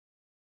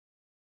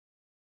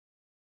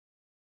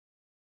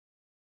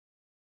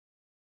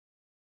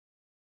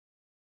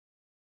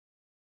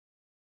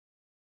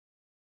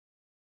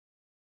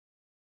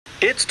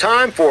It's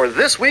time for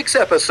this week's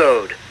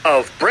episode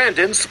of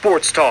Brandon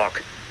Sports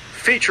Talk,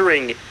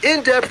 featuring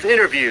in-depth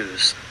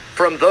interviews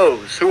from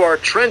those who are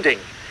trending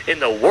in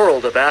the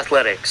world of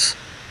athletics.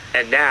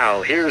 And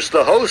now, here's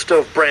the host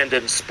of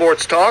Brandon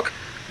Sports Talk,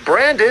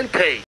 Brandon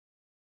Pate.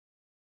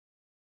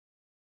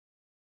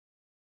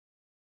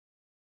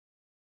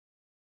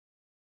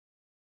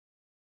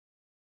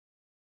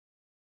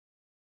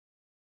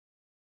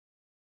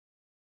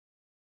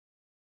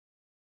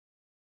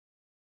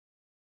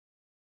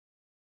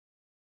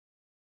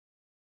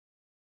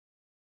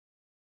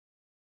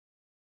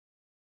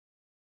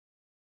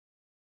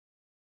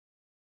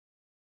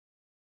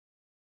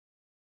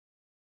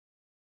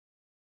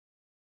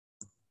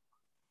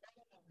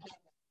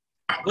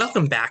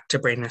 Welcome back to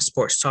Brandon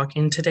Sports Talk.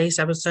 In today's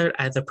episode,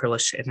 I have the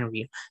privilege to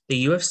interview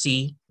the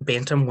UFC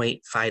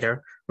Bantamweight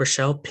fighter,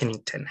 Raquel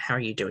Pennington. How are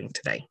you doing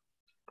today?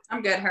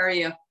 I'm good. How are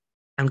you?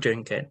 I'm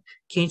doing good.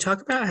 Can you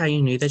talk about how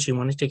you knew that you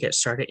wanted to get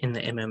started in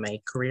the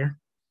MMA career?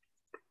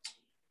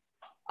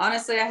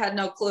 Honestly, I had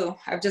no clue.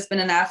 I've just been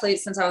an athlete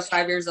since I was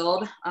 5 years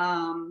old.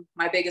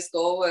 My biggest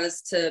goal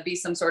was to be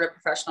some sort of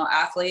professional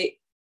athlete.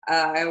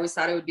 I always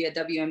thought it would be a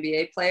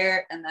WNBA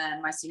player. And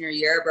then my senior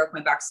year, I broke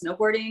my back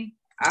snowboarding.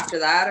 After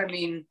that,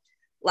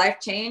 life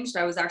changed.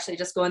 I was actually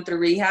just going through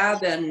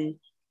rehab, and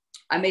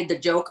I made the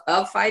joke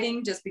of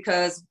fighting just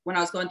because when I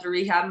was going through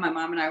rehab, my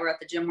mom and I were at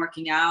the gym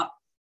working out.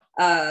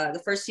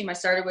 The first team I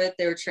started with,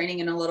 they were training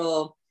in a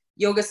little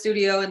yoga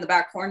studio in the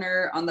back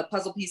corner on the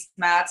puzzle piece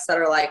mats that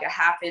are like a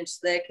half-inch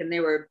thick, and they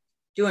were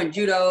doing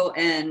judo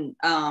and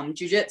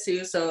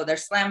jiu-jitsu. So they're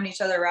slamming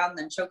each other around and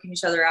then choking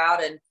each other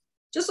out, and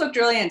just looked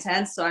really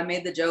intense. So I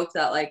made the joke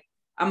that like,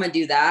 I'm going to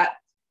do that.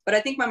 But I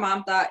think my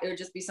mom thought it would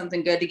just be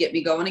something good to get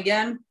me going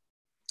again.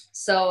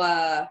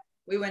 So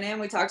we went in,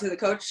 we talked to the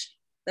coach.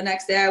 The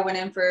next day I went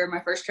in for my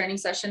first training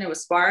session. It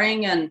was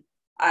sparring, and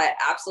I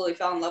absolutely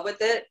fell in love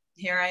with it.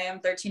 Here I am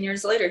 13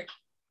 years later.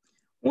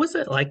 What was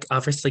it like,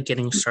 obviously,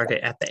 getting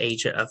started at the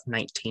age of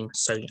 19,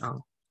 so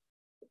young?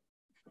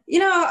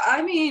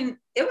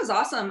 It was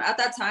awesome. At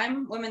that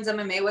time, women's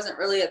MMA wasn't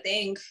really a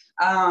thing.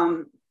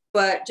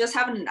 But just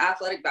having an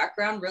athletic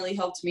background really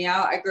helped me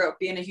out. I grew up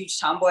being a huge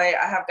tomboy.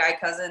 I have guy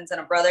cousins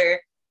and a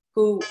brother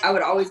who I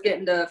would always get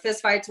into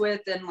fist fights with.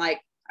 And I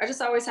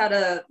just always had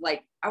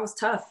I was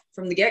tough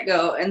from the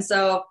get-go. And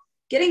so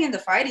getting into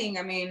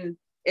fighting,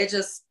 it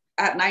just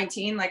at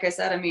 19, like I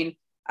said,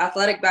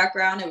 athletic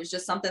background, it was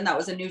just something that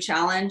was a new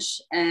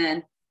challenge,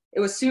 and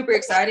it was super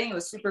exciting. It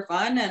was super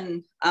fun.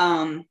 And,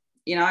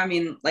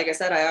 like I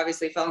said, I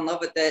obviously fell in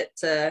love with it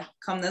to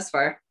come this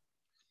far.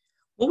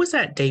 What was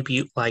that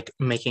debut like,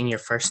 making your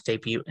first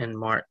debut in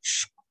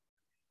March?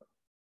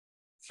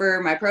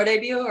 For my pro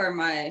debut or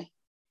my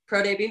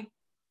pro debut?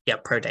 Yeah,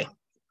 pro day.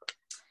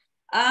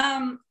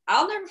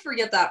 I'll never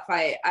forget that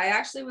fight. I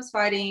actually was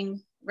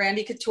fighting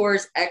Randy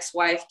Couture's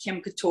ex-wife, Kim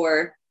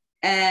Couture.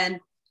 And,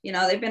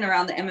 they've been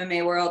around the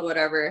MMA world,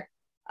 whatever.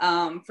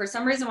 For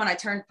some reason, when I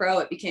turned pro,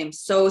 it became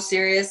so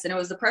serious. And it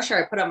was the pressure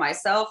I put on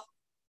myself.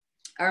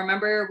 I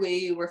remember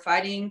we were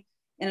fighting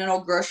in an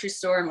old grocery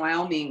store in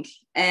Wyoming.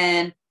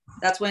 And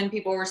that's when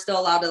people were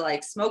still allowed to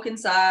smoke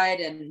inside,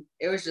 and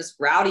it was just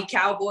rowdy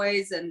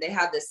cowboys, and they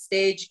had this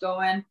stage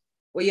going.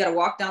 Well, you had to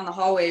walk down the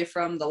hallway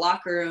from the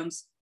locker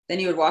rooms. Then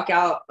you would walk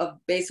out of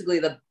basically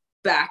the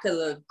back of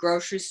the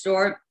grocery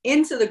store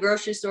into the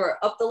grocery store,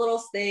 up the little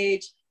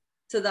stage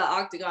to the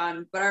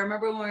octagon. But I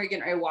remember when we were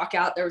getting ready to walk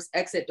out, there was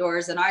exit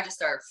doors, and I just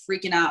started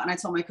freaking out. And I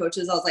told my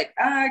coaches, I was like,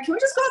 can we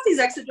just go out these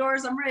exit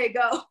doors? I'm ready to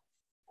go.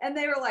 And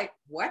they were like,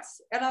 what?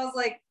 And I was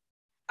like,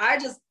 I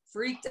just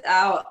freaked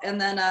out.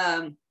 And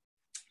then,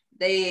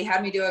 they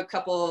had me do a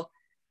couple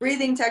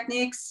breathing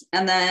techniques,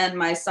 and then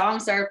my song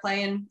started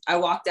playing. I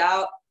walked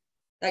out,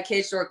 that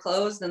cage door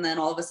closed, and then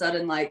all of a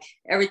sudden,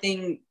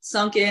 everything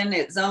sunk in.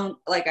 I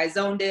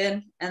zoned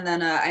in, and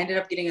then I ended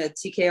up getting a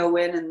TKO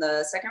win in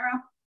the second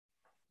round.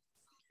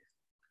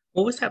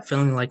 What was that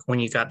feeling like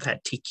when you got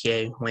that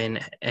TKO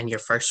win and your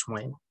first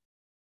win?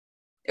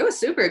 It was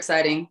super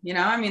exciting.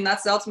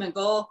 That's the ultimate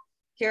goal.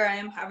 Here I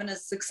am having a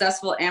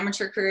successful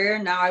amateur career.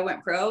 Now I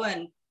went pro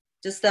and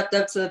just stepped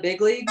up to the big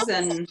leagues,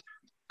 and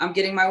I'm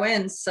getting my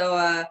wins. So,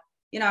 I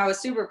was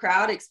super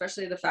proud,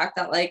 especially the fact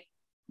that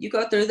you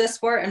go through this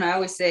sport. And I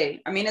always say,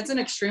 it's an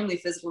extremely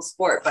physical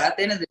sport, but at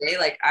the end of the day,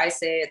 I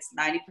say it's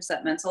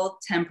 90% mental,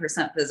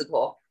 10%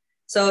 physical.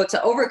 So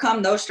to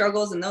overcome those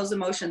struggles and those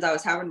emotions I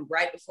was having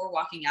right before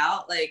walking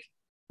out,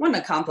 what an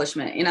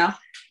accomplishment, How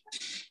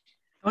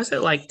was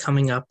it like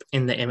coming up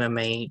in the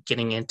MMA,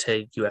 getting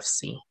into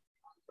UFC?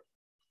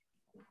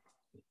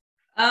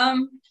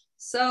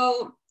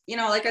 So,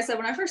 like I said,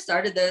 when I first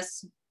started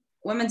this,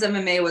 women's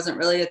MMA wasn't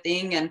really a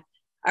thing. And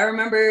I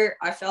remember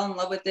I fell in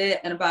love with it.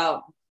 And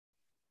about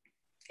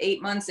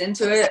 8 months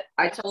into it,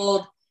 I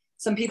told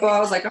some people, I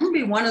was like, I'm going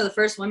to be one of the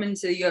first women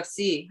to the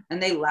UFC.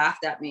 And they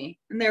laughed at me.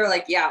 And they were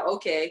like, yeah,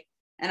 okay.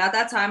 And at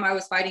that time, I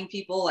was fighting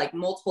people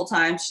multiple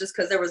times just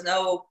because there was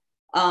no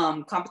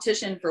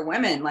competition for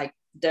women.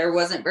 There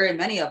wasn't very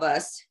many of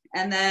us.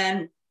 And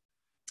then,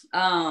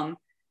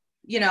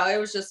 it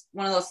was just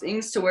one of those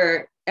things to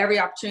where every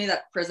opportunity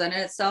that presented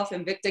itself,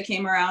 Invicta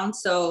came around.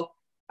 So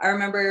I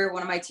remember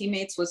one of my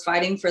teammates was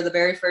fighting for the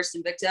very first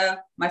Invicta.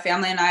 My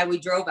family and I, we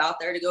drove out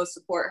there to go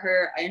support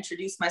her. I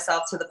introduced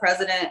myself to the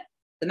president,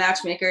 the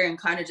matchmaker, and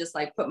kind of just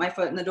like put my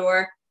foot in the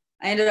door.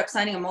 I ended up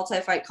signing a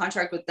multi-fight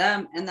contract with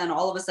them. And then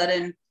all of a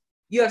sudden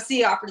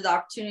UFC offered the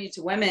opportunity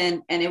to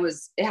women, and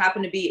it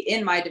happened to be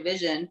in my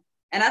division.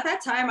 And at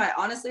that time, I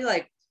honestly,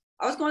 like,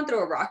 I was going through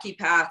a rocky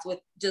path with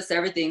just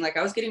everything. Like,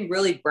 I was getting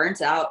really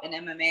burnt out in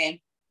MMA.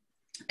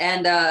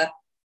 And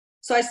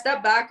so I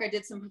stepped back. I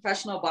did some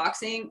professional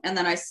boxing, and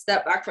then I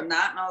stepped back from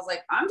that, and I was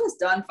like, I'm just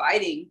done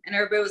fighting. And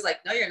everybody was like,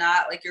 no, you're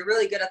not. Like, you're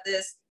really good at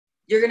this.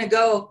 You're going to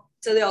go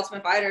to the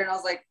Ultimate Fighter. And I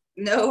was like,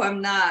 no,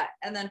 I'm not.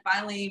 And then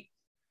finally,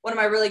 one of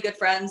my really good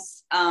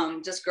friends,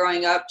 just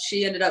growing up,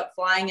 she ended up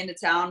flying into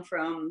town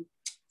from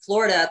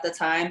Florida at the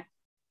time.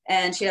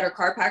 And she had her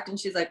car packed, and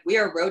she's like, we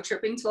are road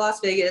tripping to Las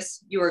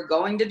Vegas. You are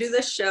going to do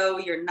this show.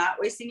 You're not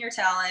wasting your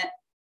talent.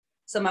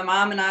 So my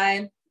mom and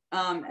I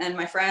and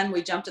my friend,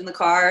 we jumped in the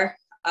car.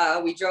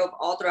 We drove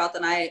all throughout the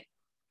night,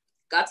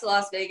 got to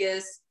Las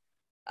Vegas.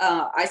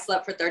 I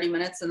slept for 30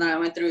 minutes, and then I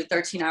went through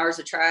 13 hours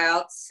of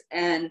tryouts.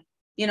 And,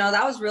 you know,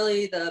 that was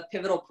really the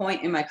pivotal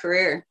point in my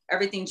career.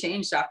 Everything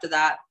changed after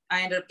that.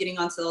 I ended up getting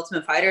onto the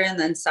Ultimate Fighter and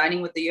then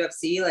signing with the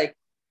UFC. Like,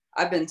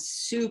 I've been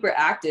super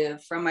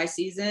active from my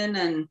season,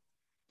 and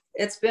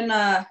it's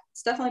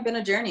definitely been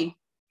a journey.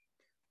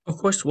 Of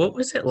course, what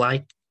was it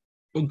like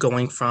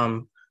going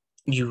from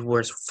you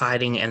were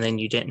fighting and then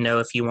you didn't know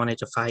if you wanted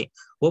to fight?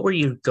 What were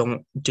you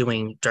doing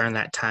during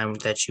that time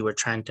that you were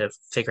trying to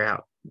figure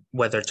out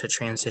whether to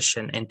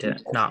transition into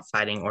not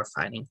fighting or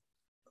fighting?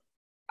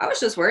 I was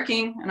just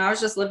working, and I was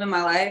just living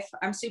my life.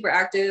 I'm super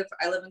active.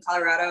 I live in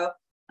Colorado.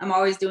 I'm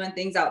always doing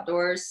things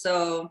outdoors.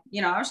 So,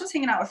 you know, I was just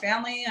hanging out with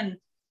family and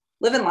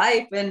living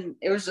life. And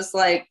it was just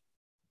like,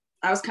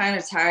 I was kind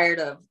of tired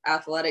of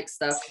athletic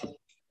stuff.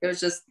 It was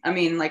just, I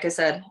mean, like I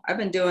said, I've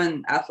been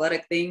doing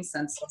athletic things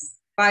since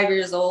 5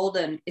 years old,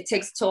 and it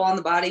takes a toll on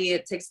the body.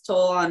 It takes a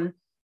toll on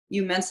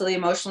you mentally,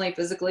 emotionally,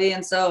 physically.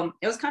 And so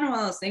it was kind of one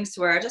of those things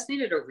to where I just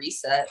needed a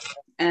reset.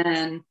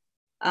 And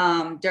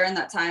during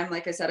that time,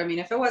 like I said, I mean,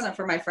 if it wasn't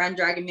for my friend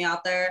dragging me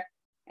out there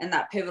and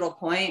that pivotal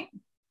point,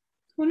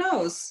 who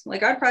knows?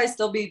 Like, I'd probably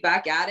still be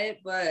back at it,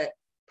 but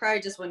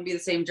probably just wouldn't be the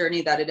same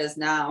journey that it is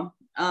now.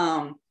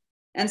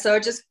 And so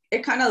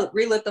it kind of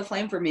relit the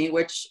flame for me,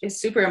 which is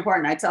super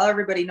important. I tell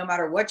everybody, no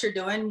matter what you're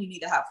doing, you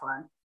need to have fun.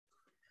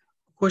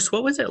 Of course,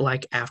 what was it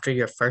like after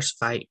your first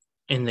fight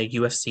in the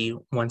UFC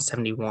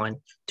 171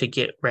 to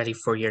get ready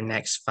for your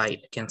next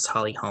fight against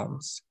Holly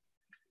Holmes?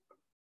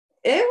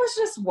 It was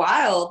just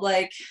wild.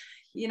 Like,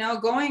 you know,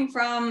 going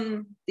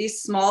from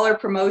these smaller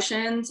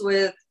promotions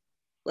with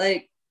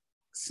like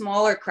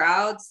smaller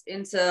crowds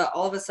into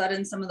all of a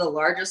sudden some of the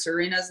largest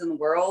arenas in the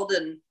world.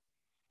 And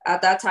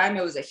at that time,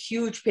 it was a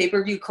huge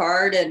pay-per-view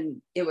card,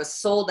 and it was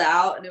sold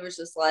out. And it was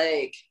just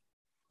like,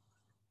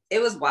 it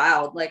was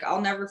wild. Like,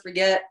 I'll never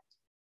forget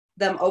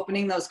them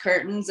opening those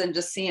curtains and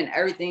just seeing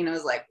everything. And it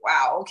was like,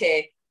 wow,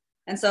 okay.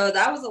 And so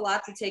that was a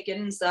lot to take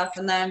in and stuff.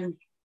 And then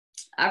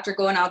after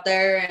going out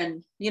there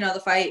and, you know, the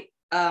fight,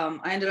 I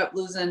ended up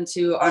losing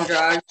to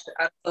Andrade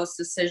at a close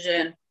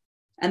decision.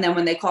 And then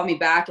when they called me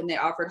back and they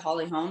offered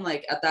Holly Holm,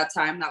 like, at that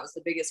time, that was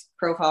the biggest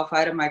profile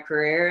fight of my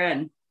career.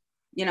 And,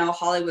 you know,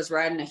 Holly was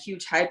riding a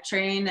huge hype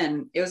train,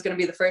 and it was going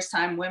to be the first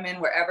time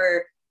women were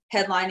ever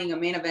headlining a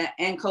main event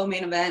and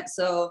co-main event.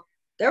 So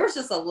there was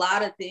just a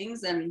lot of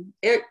things. And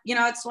it, you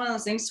know, it's one of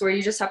those things where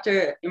you just have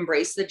to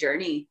embrace the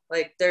journey.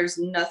 Like, there's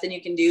nothing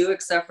you can do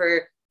except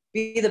for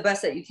be the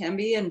best that you can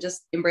be and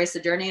just embrace the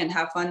journey and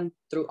have fun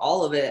through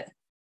all of it.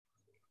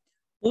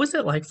 What was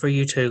it like for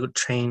you to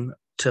train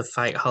to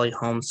fight Holly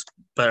Holmes,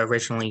 but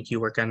originally you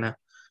were going to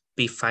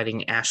be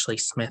fighting Ashley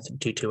Smith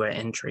due to an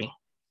injury?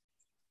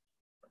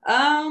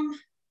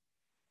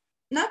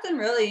 Nothing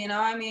really, you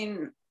know, I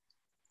mean,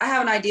 I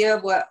have an idea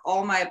of what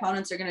all my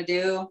opponents are going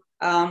to do.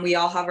 We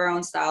all have our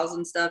own styles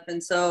and stuff.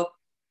 And so,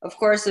 of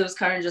course, it was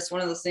kind of just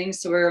one of those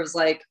things to where it was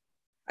like,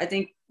 I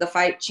think the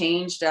fight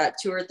changed at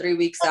 2 or 3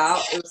 weeks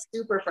out. It was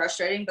super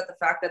frustrating, but the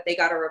fact that they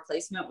got a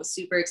replacement was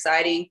super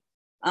exciting.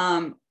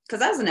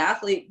 Because as an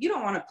athlete, you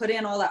don't want to put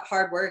in all that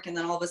hard work and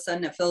then all of a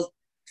sudden it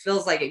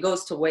feels like it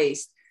goes to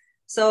waste.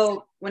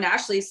 So when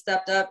Ashley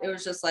stepped up, it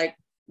was just like,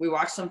 we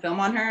watched some film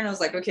on her and it was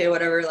like, okay,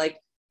 whatever. Like,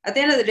 at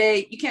the end of the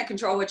day, you can't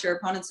control what your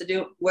opponents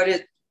do, what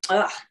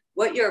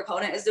your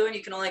opponent is doing.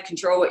 You can only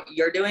control what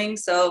you're doing.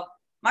 So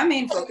my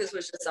main focus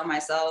was just on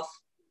myself.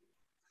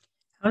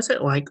 How was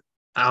it like,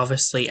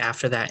 obviously,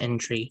 after that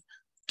injury,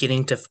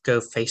 getting to go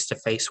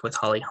face-to-face with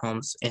Holly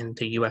Holmes in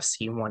the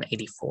UFC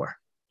 184?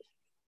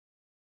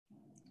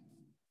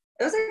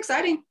 It was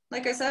exciting.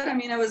 Like I said, I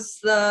mean, it was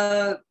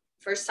the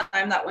first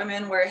time that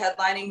women were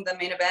headlining the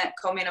main event,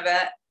 co-main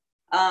event.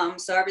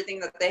 So everything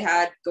that they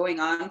had going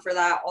on for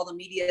that, all the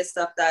media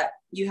stuff that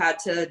you had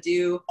to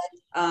do,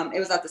 it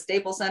was at the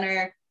Staples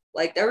Center.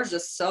 Like, there was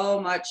just so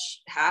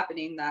much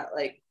happening that,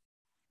 like,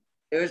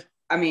 it was,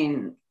 I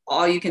mean,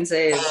 all you can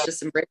say is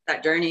just embrace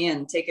that journey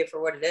and take it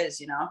for what it is,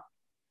 you know?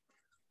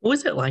 What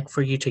was it like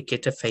for you to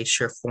get to face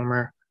your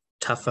former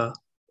Tuffa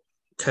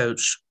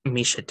coach,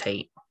 Misha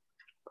Tate?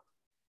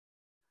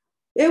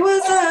 It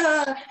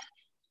was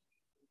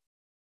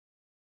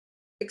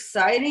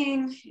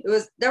exciting.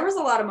 There was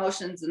a lot of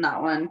emotions in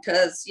that one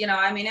because, you know,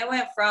 I mean, it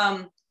went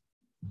from,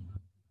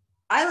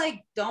 I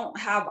like don't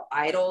have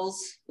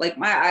idols. Like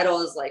my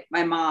idol is like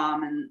my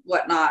mom and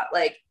whatnot.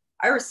 Like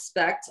I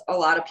respect a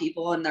lot of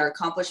people and their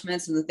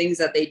accomplishments and the things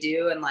that they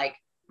do. And like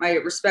my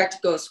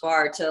respect goes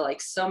far to like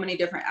so many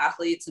different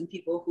athletes and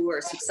people who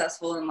are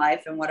successful in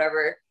life and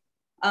whatever.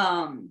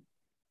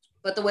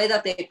 But the way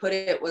that they put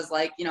it was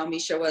like, you know,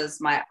 Misha was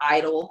my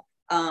idol.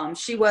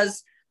 She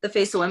was the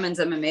face of women's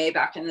MMA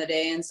back in the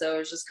day. And so it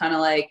was just kind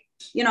of like,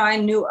 you know, I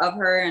knew of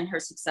her and her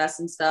success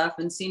and stuff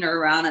and seen her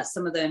around at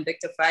some of the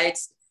Invicta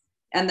fights.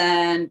 And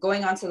then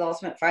going on to the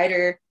Ultimate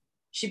Fighter,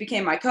 she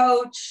became my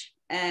coach.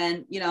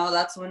 And, you know,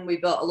 that's when we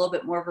built a little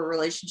bit more of a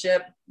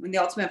relationship. When the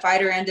Ultimate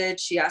Fighter ended,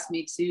 she asked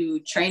me to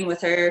train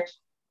with her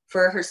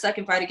for her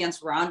second fight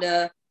against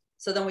Ronda.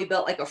 So then we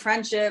built like a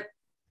friendship.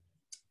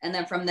 And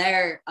then from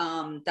there,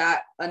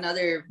 that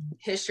another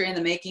history in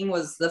the making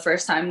was the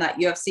first time that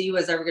UFC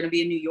was ever going to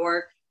be in New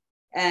York.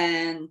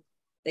 And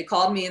they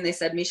called me and they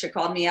said, Misha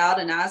called me out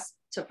and asked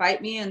to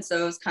fight me. And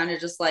so it was kind of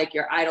just like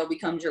your idol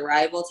becomes your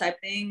rival type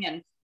thing.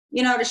 And,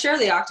 you know, to share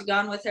the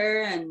octagon with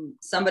her and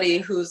somebody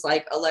who's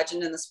like a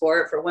legend in the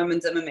sport for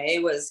women's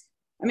MMA was,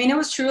 I mean, it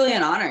was truly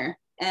an honor.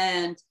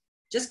 And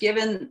just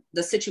given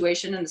the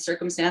situation and the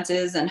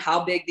circumstances and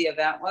how big the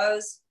event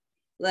was,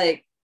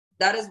 like,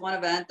 that is one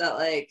event that,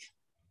 like,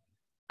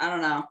 I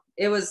don't know,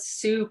 it was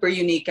super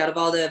unique out of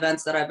all the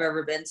events that I've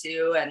ever been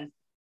to.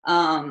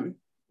 And,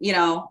 you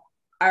know,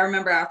 I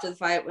remember after the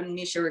fight when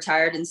Misha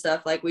retired and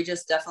stuff, like we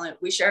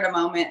shared a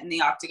moment in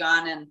the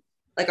octagon and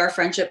like our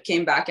friendship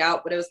came back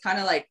out, but it was kind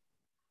of like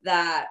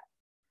that.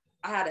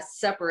 I had to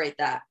separate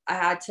that. I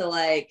had to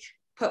like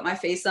put my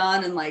face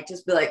on and like,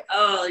 just be like,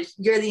 oh,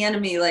 you're the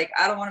enemy. Like,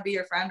 I don't want to be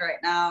your friend right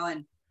now.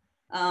 And,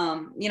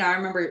 you know, I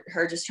remember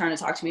her just trying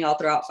to talk to me all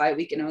throughout fight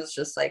week. And it was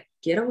just like,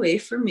 get away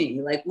from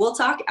me. Like, we'll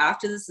talk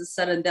after this is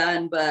said and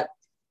done. But,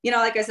 you know,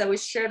 like I said, we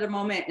shared a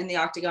moment in the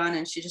octagon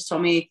and she just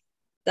told me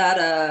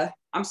that,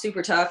 I'm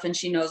super tough and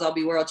she knows I'll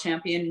be world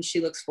champion and she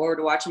looks forward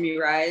to watching me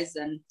rise.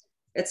 And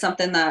it's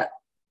something that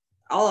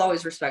I'll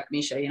always respect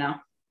Misha, you know.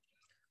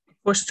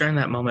 Of course, during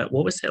that moment,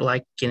 what was it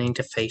like getting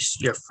to face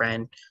your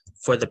friend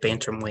for the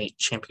Bantamweight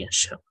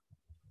championship?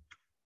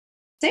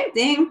 Same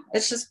thing.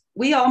 It's just,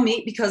 we all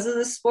meet because of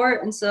this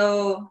sport. And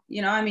so,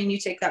 you know, I mean, you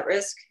take that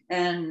risk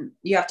and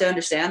you have to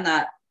understand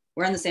that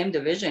we're in the same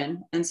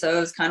division. And so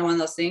it was kind of one of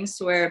those things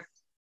to where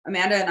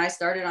Amanda and I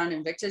started on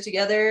Invicta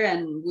together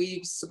and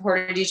we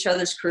supported each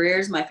other's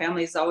careers. My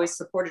family's always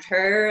supported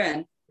her.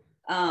 And,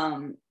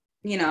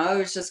 you know, it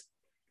was just,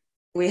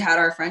 we had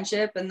our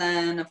friendship. And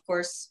then of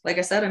course, like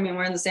I said, I mean,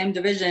 we're in the same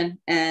division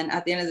and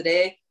at the end of the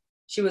day,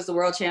 she was the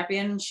world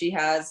champion. She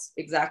has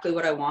exactly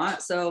what I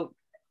want. So,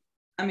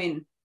 I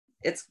mean,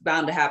 it's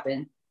bound to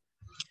happen.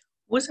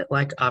 What was it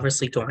like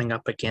obviously going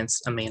up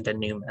against Amanda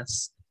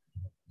Nunes?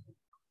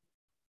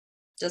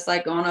 Just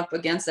like going up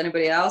against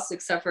anybody else,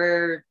 except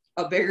for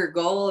a bigger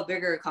goal, a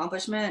bigger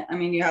accomplishment. I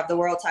mean, you have the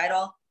world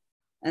title.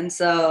 And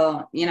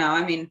so, you know,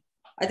 I mean,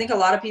 I think a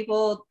lot of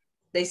people,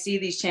 they see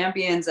these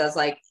champions as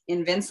like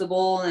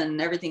invincible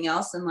and everything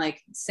else. And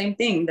like, same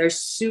thing, they're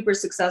super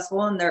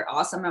successful and they're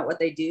awesome at what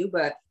they do,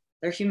 but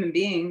they're human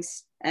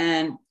beings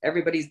and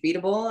everybody's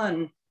beatable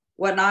and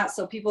whatnot.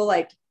 So people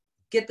like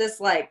get this,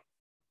 like,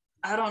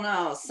 I don't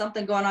know,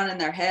 something going on in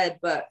their head.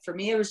 But for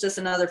me, it was just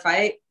another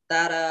fight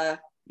that,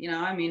 you know,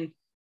 I mean,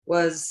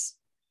 was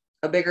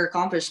a bigger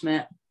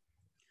accomplishment.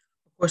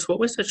 Of course,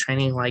 what was the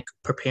training like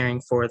preparing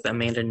for the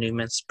Amanda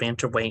Nunes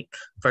bantamweight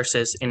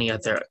versus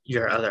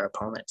your other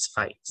opponents'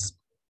 fights?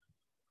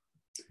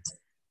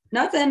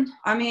 Nothing.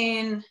 I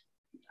mean,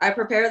 I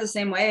prepare the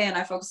same way and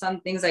I focus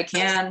on things I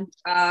can.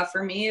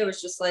 For me, it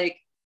was just like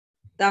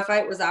that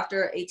fight was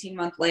after an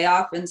 18-month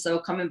layoff. And so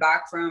coming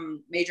back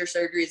from major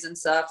surgeries and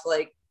stuff,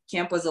 like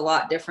camp was a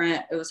lot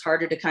different. It was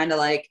harder to kind of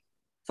like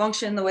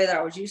function the way that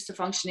I was used to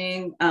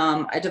functioning.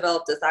 I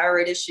developed a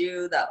thyroid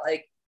issue that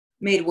like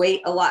made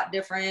weight a lot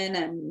different.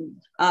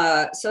 And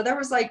so there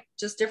was like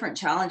just different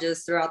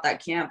challenges throughout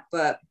that camp.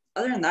 But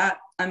other than that,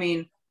 I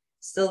mean,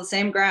 still the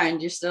same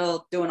grind. You're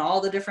still doing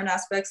all the different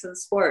aspects of the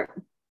sport.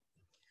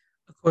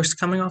 Of course,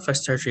 coming off of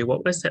surgery,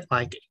 what was it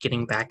like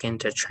getting back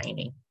into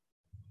training?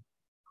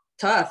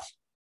 Tough.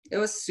 It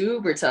was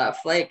super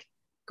tough. Like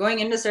going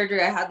into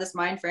surgery, I had this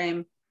mind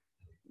frame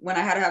when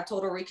I had to have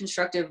total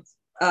reconstructive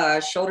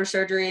shoulder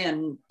surgery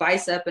and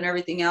bicep and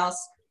everything else.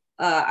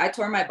 I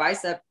tore my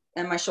bicep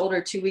and my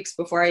shoulder 2 weeks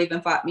before I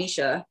even fought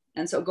Misha.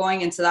 And so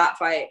going into that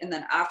fight and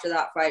then after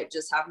that fight,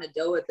 just having to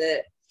deal with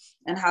it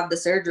and have the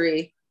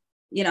surgery,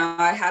 you know,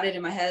 I had it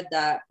in my head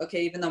that,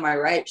 okay, even though my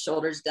right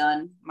shoulder's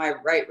done, my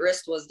right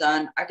wrist was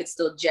done, I could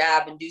still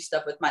jab and do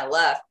stuff with my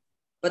left.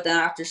 But then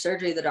after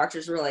surgery, the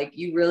doctors were like,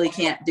 you really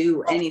can't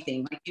do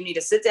anything. Like, you need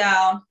to sit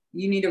down,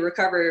 you need to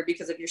recover,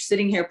 because if you're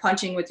sitting here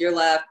punching with your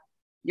left,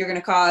 you're going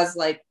to cause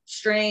like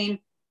strain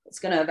it's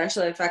going to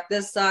eventually affect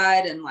this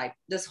side. And like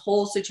this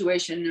whole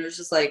situation, it was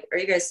just like, are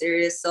you guys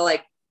serious? So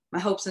like my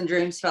hopes and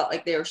dreams felt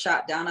like they were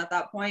shot down at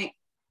that point.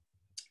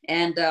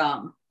 And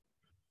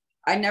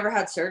I never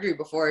had surgery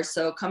before.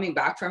 So coming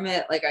back from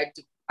it, like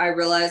I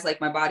realized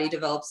like my body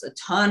develops a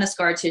ton of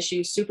scar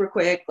tissue super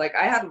quick. Like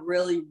I had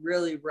really,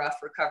 really rough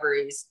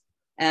recoveries,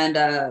 and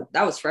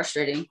that was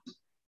frustrating.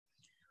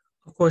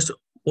 Of course,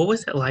 what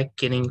was it like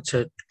getting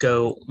to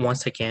go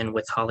once again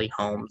with Holly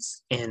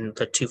Holmes in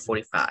the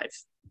 245?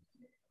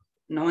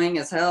 Annoying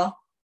as hell.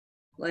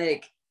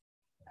 Like,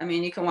 I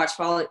mean, you can watch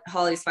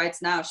Holly's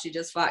fights now. She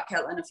just fought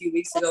Ketlin a few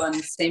weeks ago in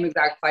the same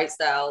exact fight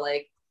style.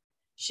 Like,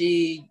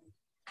 she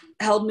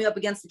held me up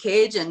against the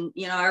cage, and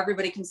you know,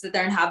 everybody can sit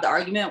there and have the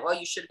argument, well,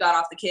 you should have got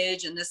off the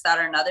cage and this, that,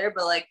 or another.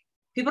 But like,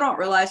 people don't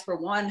realize, for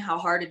one, how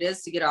hard it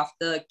is to get off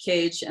the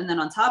cage. And then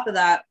on top of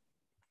that,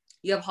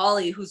 you have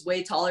Holly, who's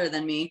way taller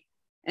than me,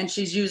 and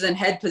she's using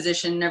head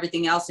position and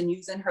everything else and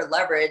using her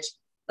leverage.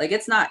 Like,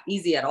 it's not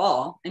easy at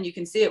all. And you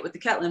can see it with the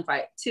Ketlin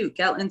fight too.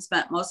 Ketlin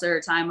spent most of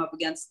her time up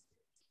against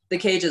the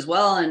cage as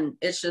well. And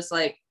it's just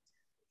like,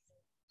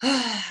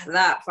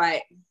 that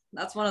fight,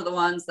 that's one of the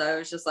ones that I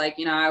was just like,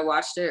 you know, I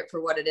watched it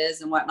for what it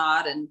is and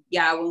whatnot. And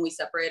yeah, when we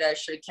separate, I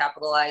should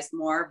capitalize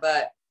more,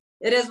 but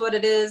it is what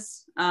it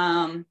is.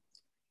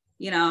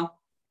 You know,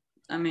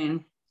 I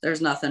mean, there's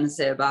nothing to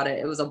say about it.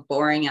 It was a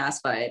boring ass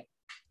fight.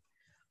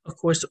 Of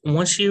course,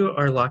 once you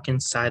are locked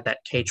inside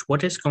that cage,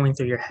 what is going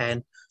through your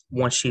head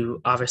once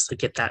you obviously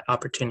get that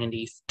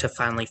opportunity to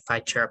finally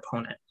fight your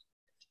opponent?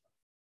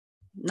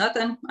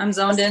 Nothing. I'm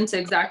zoned into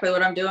exactly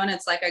what I'm doing.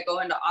 It's like I go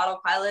into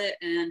autopilot,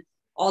 and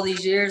all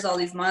these years, all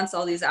these months,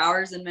 all these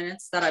hours and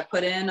minutes that I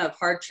put in of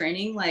hard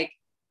training, like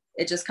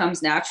it just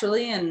comes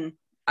naturally. And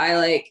I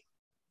like,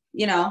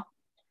 you know,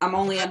 I'm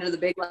only under the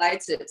big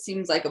lights. It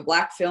seems like a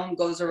black film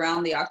goes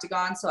around the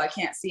octagon, so I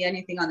can't see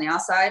anything on the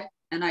outside,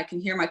 and I can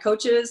hear my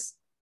coaches,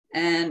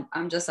 and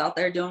I'm just out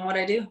there doing what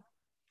I do.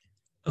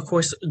 Of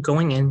course,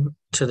 going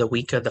into the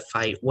week of the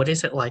fight, what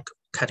is it like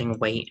cutting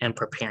weight and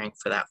preparing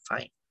for that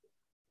fight?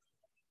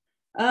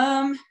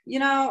 You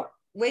know,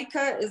 weight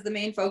cut is the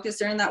main focus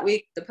during that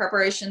week. The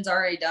preparation's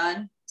already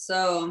done.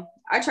 So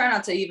I try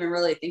not to even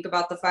really think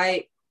about the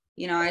fight.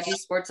 You know, I do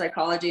sports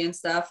psychology and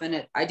stuff,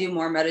 and I do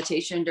more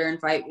meditation during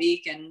fight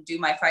week and do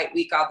my fight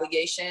week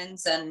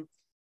obligations, and,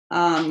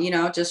 you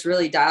know, just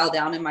really dial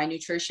down in my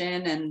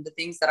nutrition and the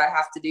things that I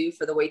have to do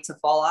for the weight to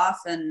fall off.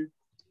 And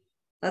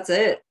that's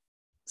it.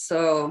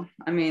 So,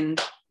 I mean,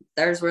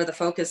 there's where the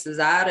focus is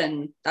at.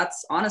 And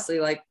that's honestly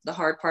like the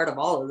hard part of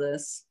all of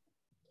this.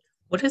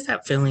 What is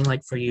that feeling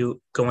like for you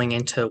going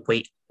into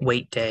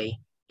weight day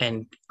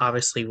and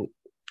obviously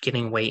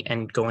getting weight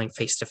and going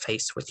face to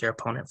face with your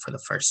opponent for the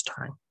first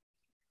time?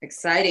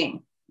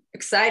 Exciting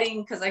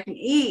because I can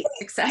eat,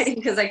 exciting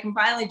because I can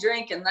finally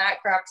drink, and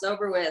that crap's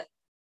over with.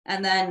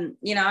 And then,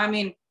 you know, I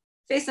mean,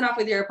 facing off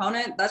with your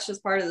opponent, that's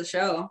just part of the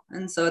show.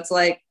 And so it's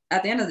like,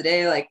 at the end of the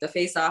day, like the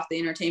face off, the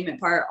entertainment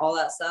part, all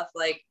that stuff,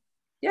 like,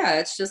 yeah,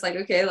 it's just like,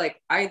 okay, like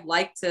I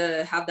like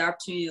to have the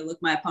opportunity to look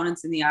my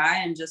opponents in the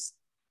eye and just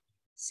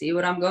see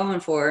what I'm going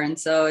for. And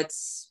so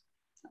it's,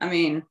 I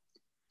mean,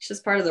 it's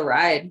just part of the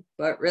ride,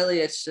 but really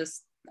it's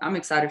just, I'm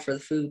excited for the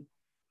food.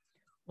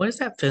 What is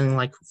that feeling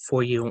like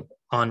for you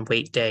on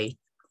weight day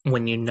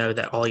when you know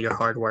that all your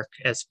hard work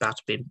is about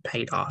to be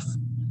paid off?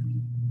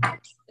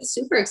 It's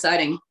super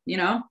exciting. You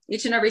know,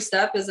 each and every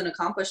step is an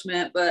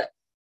accomplishment, but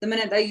the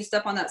minute that you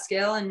step on that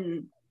scale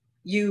and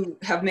you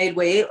have made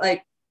weight,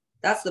 like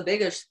that's the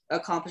biggest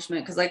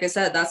accomplishment. Cause like I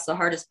said, that's the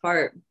hardest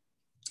part.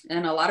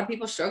 And a lot of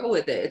people struggle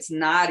with it. It's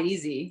not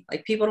easy.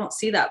 Like people don't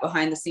see that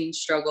behind the scenes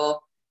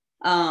struggle,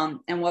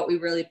 and what we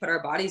really put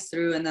our bodies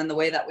through. And then the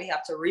way that we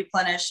have to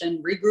replenish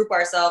and regroup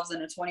ourselves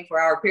in a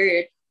 24-hour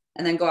period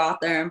and then go out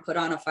there and put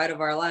on a fight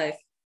of our life.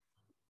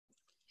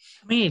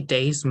 How many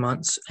days,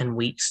 months, and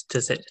weeks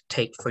does it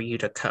take for you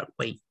to cut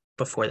weight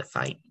before the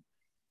fight?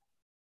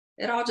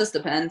 It all just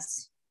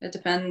depends. It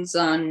depends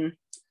on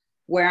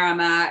where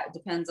I'm at. It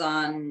depends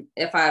on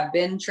if I've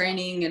been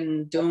training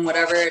and doing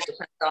whatever. It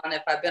depends on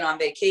if I've been on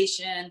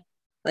vacation.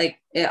 Like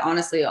it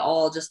honestly, it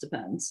all just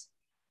depends.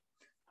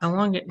 How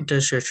long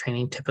does your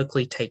training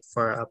typically take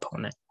for an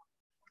opponent?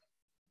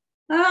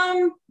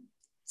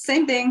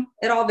 Same thing.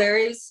 It all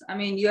varies. I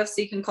mean,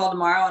 UFC can call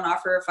tomorrow and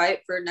offer a fight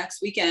for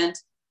next weekend,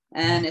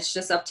 and it's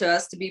just up to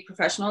us to be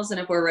professionals and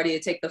if we're ready to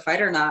take the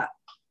fight or not.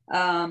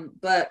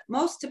 But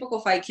most typical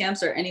fight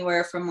camps are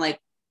anywhere from like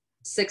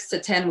 6 to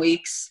 10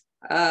 weeks.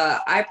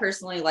 I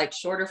personally like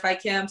shorter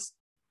fight camps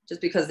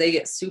just because they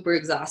get super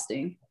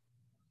exhausting.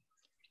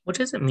 What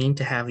does it mean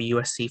to have a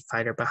UFC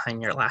fighter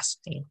behind your last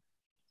name?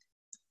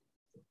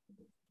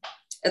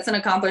 It's an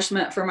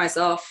accomplishment for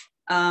myself.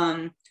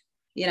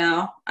 You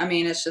know, I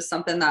mean, it's just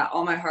something that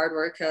all my hard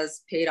work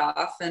has paid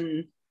off.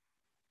 And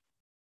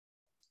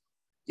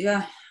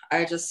yeah,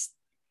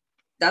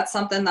 that's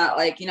something that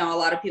like, you know, a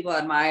lot of people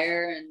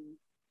admire and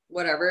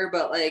whatever,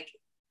 but like,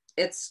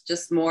 it's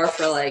just more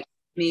for like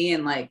me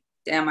and like,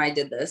 damn, I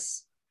did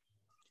this.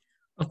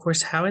 Of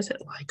course, how is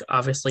it like,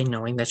 obviously,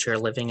 knowing that you're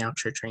living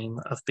out your dream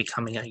of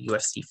becoming a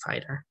UFC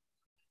fighter?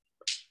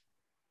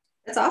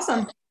 It's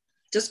awesome.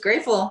 Just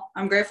grateful.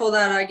 I'm grateful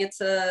that I get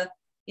to,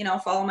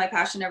 follow my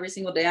passion every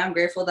single day. I'm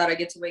grateful that I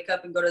get to wake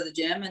up and go to the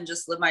gym and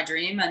just live my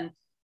dream. And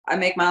I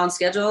make my own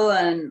schedule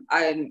and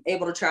I'm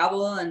able to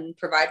travel and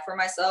provide for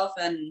myself.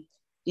 And,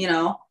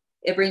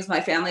 it brings my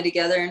family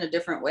together in a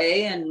different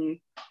way. And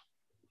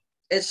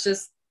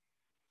it's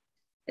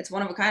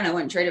one of a kind. I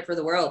wouldn't trade it for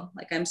the world.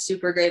 Like, I'm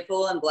super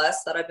grateful and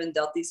blessed that I've been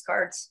dealt these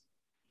cards.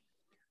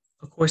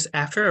 Of course,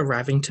 after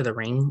arriving to the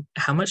ring,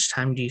 how much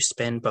time do you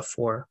spend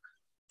before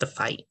the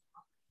fight?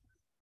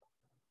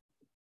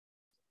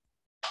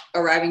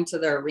 Arriving to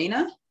the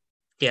arena?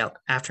 Yeah,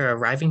 after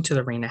arriving to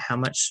the arena, how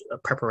much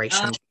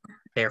preparation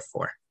there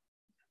for?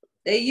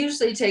 They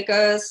usually take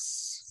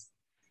us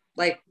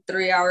like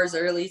 3 hours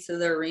early to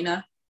the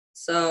arena.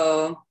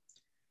 So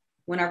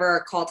whenever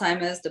our call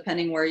time is,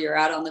 depending where you're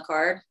at on the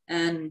card.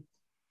 And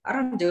I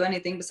don't do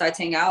anything besides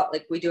hang out.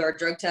 Like, we do our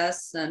drug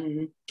tests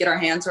and get our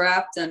hands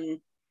wrapped. And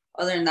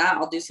other than that,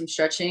 I'll do some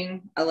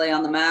stretching. I lay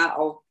on the mat.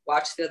 I'll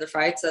watch the other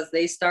fights as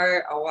they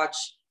start. I'll watch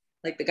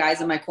like the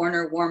guys in my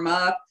corner warm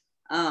up.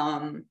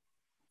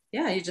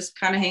 You just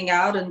kind of hang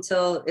out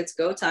until it's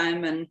go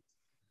time. And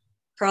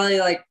probably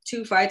like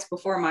 2 fights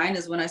before mine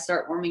is when I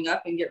start warming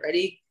up and get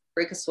ready,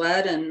 break a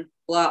sweat and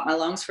blow out my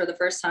lungs for the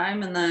first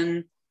time. And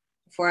then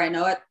before I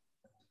know it,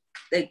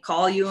 they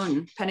call you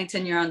and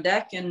Pennington, you're on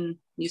deck and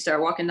you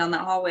start walking down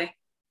that hallway.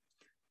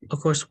 Of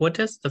course, what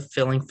does the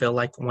feeling feel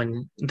like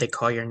when they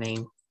call your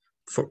name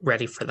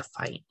ready for the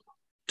fight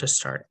to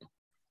start?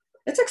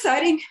 It's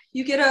exciting.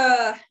 You get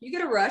a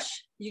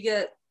rush. You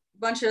get a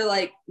bunch of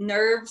like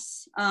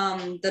nerves.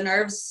 The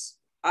nerves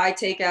I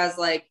take as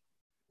like,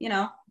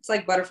 it's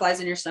like butterflies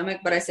in your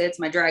stomach, but I say it's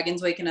my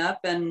dragons waking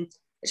up, and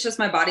it's just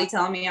my body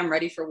telling me I'm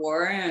ready for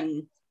war.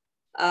 And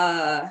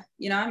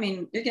you're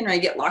getting ready to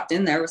get locked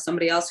in there with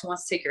somebody else who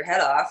wants to take your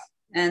head off.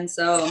 And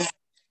so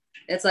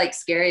it's like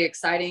scary,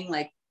 exciting.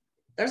 Like,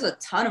 there's a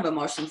ton of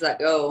emotions that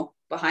go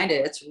behind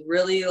it. It's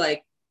really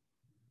like,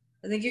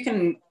 I think you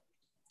can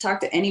talk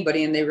to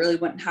anybody and they really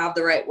wouldn't have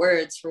the right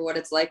words for what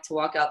it's like to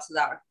walk out to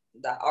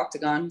that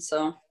octagon.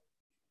 So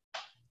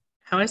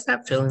how is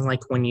that feeling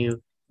like when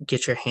you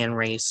get your hand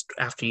raised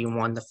after you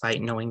won the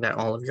fight, knowing that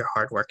all of your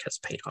hard work has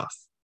paid off?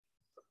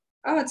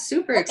 Oh, it's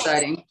super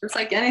exciting. It's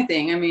like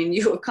anything. I mean,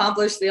 you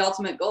accomplished the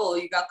ultimate goal.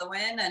 You got the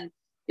win and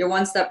you're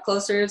one step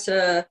closer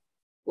to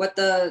what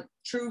the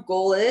true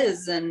goal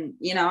is. And,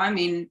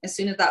 as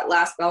soon as that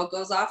last bell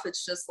goes off,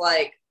 it's just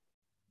like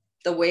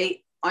the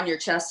weight on your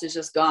chest is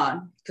just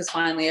gone because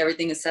finally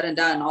everything is said and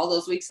done. All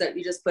those weeks that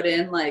you just put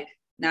in, like,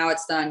 now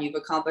it's done. You've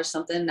accomplished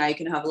something. Now you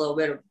can have a little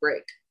bit of a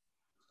break.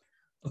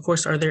 Of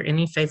course, are there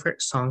any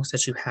favorite songs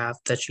that you have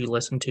that you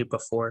listen to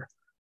before,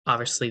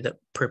 obviously,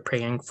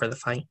 preparing for the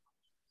fight?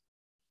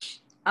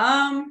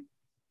 I'm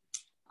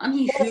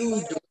huge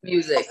with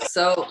music.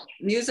 So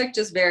music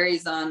just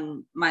varies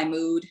on my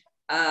mood.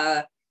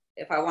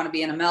 If I want to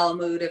be in a mellow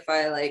mood, if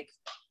I like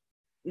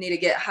need to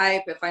get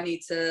hype, if I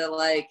need to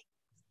like,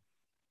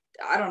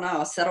 I don't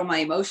know, settle my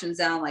emotions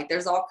down. Like,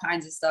 there's all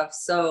kinds of stuff.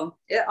 So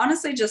it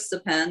honestly just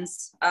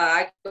depends.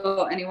 I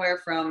go anywhere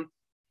from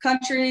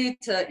country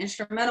to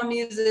instrumental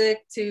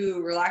music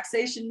to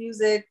relaxation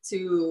music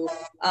to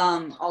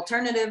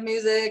alternative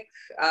music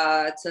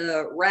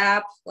to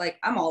rap. Like,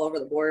 I'm all over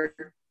the board.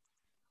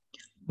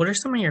 What are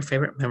some of your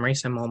favorite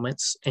memories and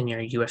moments in your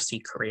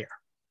UFC career?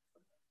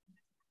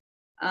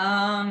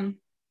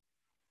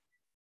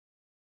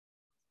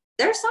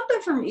 There's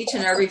something from each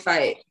and every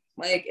fight.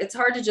 Like, it's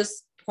hard to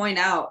just point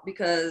out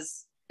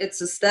because it's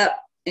a step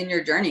in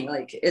your journey.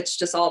 Like, it's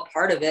just all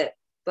part of it.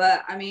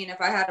 But I mean,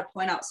 if I had to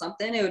point out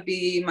something, it would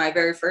be my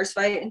very first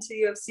fight into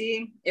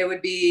UFC. It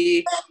would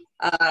be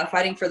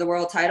fighting for the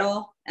world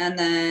title and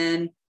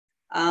then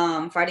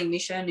fighting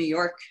Misha in New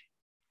York.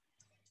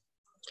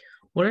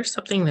 What is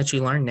something that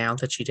you learned now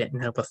that you didn't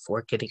know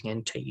before getting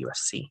into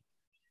UFC?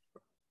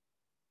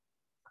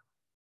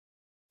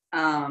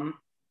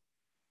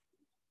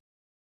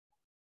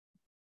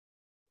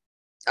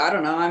 I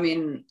don't know. I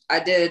mean, I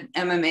did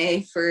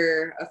MMA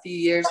for a few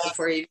years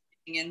before even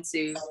getting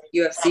into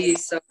UFC.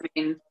 So, I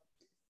mean,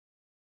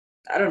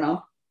 I don't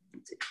know.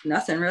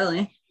 Nothing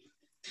really.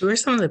 Who are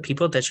some of the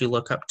people that you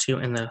look up to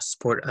in the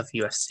sport of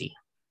UFC?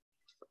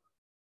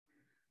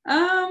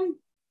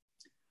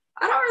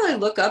 I don't really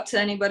look up to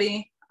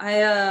anybody.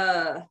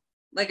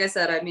 Like I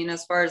said, I mean,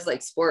 as far as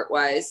like sport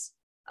wise,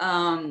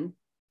 I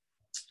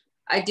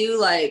do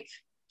like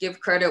give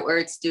credit where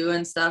it's due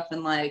and stuff.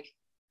 And like,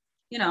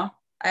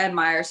 I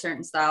admire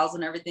certain styles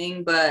and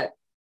everything, but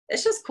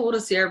it's just cool to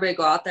see everybody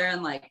go out there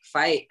and like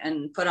fight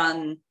and put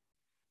on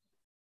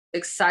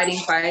exciting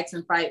fights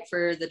and fight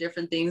for the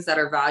different things that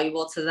are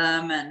valuable to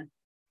them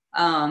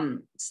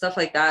and stuff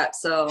like that.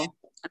 So,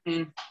 I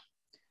mean,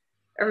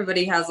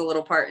 everybody has a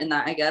little part in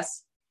that, I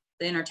guess,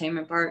 the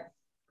entertainment part.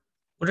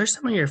 What are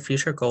some of your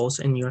future goals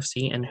in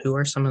UFC, and who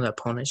are some of the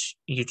opponents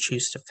you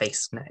choose to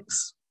face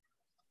next?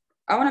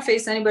 I want to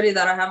face anybody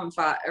that I haven't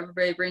fought.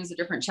 Everybody brings a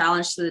different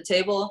challenge to the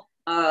table.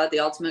 The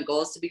ultimate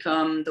goal is to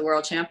become the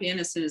world champion.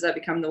 As soon as I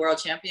become the world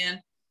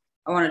champion,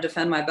 I want to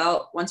defend my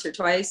belt once or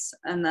twice.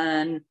 And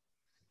then,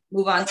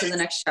 move on to the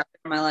next chapter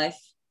of my life.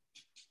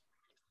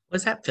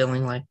 What's that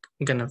feeling like?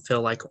 Gonna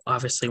feel like,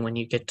 obviously, when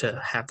you get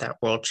to have that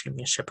world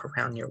championship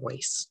around your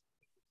waist?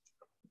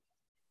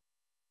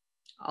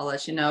 I'll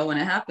let you know when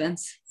it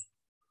happens.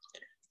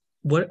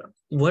 What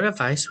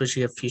advice would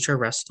you give future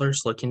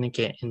wrestlers looking to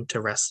get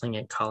into wrestling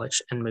in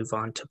college and move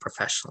on to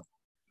professional?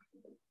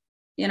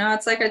 You know,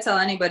 it's like I tell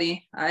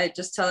anybody. I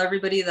just tell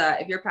everybody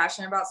that if you're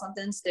passionate about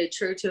something, stay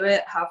true to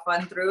it, have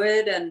fun through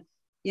it, and,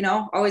 you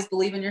know, always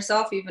believe in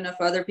yourself, even if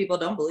other people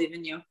don't believe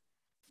in you,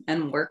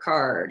 and work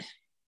hard.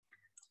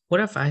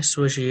 What advice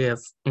would you give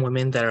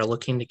women that are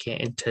looking to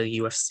get into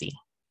UFC?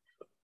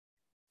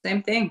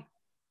 Same thing.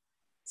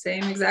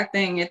 Same exact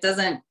thing. It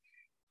doesn't,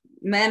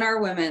 men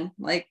or women,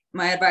 like,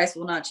 my advice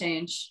will not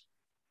change.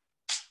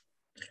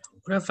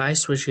 What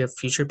advice would you give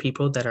future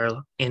people that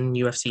are in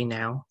UFC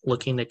now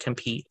looking to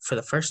compete for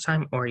the first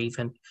time or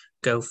even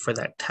go for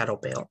that title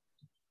belt?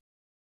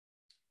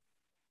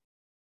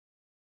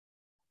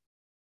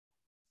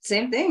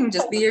 Same thing.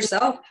 Just be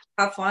yourself.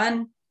 Have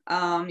fun.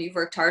 You've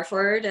worked hard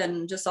for it,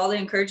 and just all the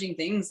encouraging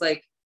things.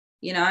 Like,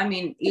 you know, I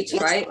mean, each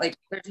fight, like,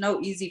 there's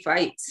no easy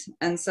fights.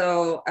 And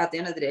so at the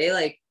end of the day,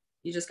 like,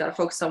 you just got to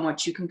focus on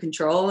what you can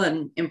control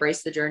and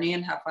embrace the journey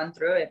and have fun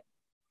through it.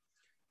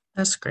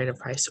 That's great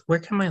advice. Where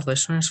can my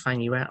listeners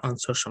find you at on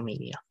social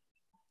media?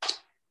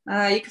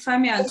 You can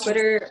find me on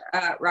Twitter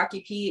at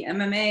Rocky P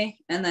MMA,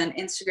 and then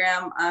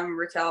Instagram, I'm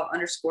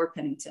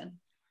Raquel_Pennington.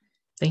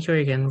 Thank you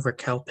again,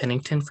 Raquel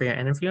Pennington, for your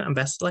interview, and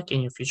best of luck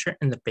in your future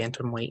in the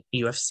Bantamweight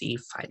UFC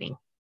fighting.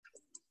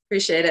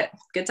 Appreciate it.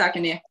 Good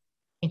talking to you.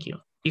 Thank you.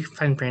 You can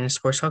find Brandon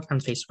Sports Talk on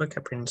Facebook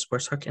at Brandon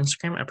Sports Talk,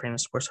 Instagram at Brandon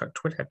Sports Talk,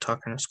 Twitter at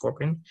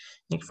Talk_Brandon.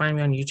 You can find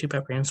me on YouTube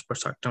at Brandon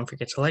Sports Talk. Don't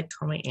forget to like,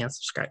 comment, and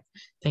subscribe.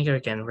 Thank you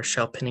again,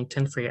 Raquel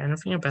Pennington, for your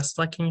interview, and best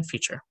of luck in your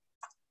future.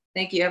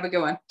 Thank you. Have a good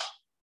one.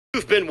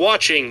 You've been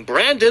watching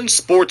Brandon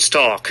Sports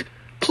Talk.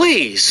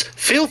 Please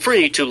feel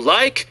free to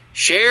like,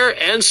 share,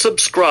 and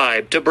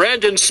subscribe to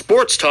Brandon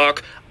Sports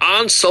Talk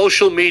on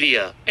social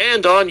media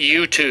and on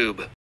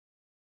YouTube.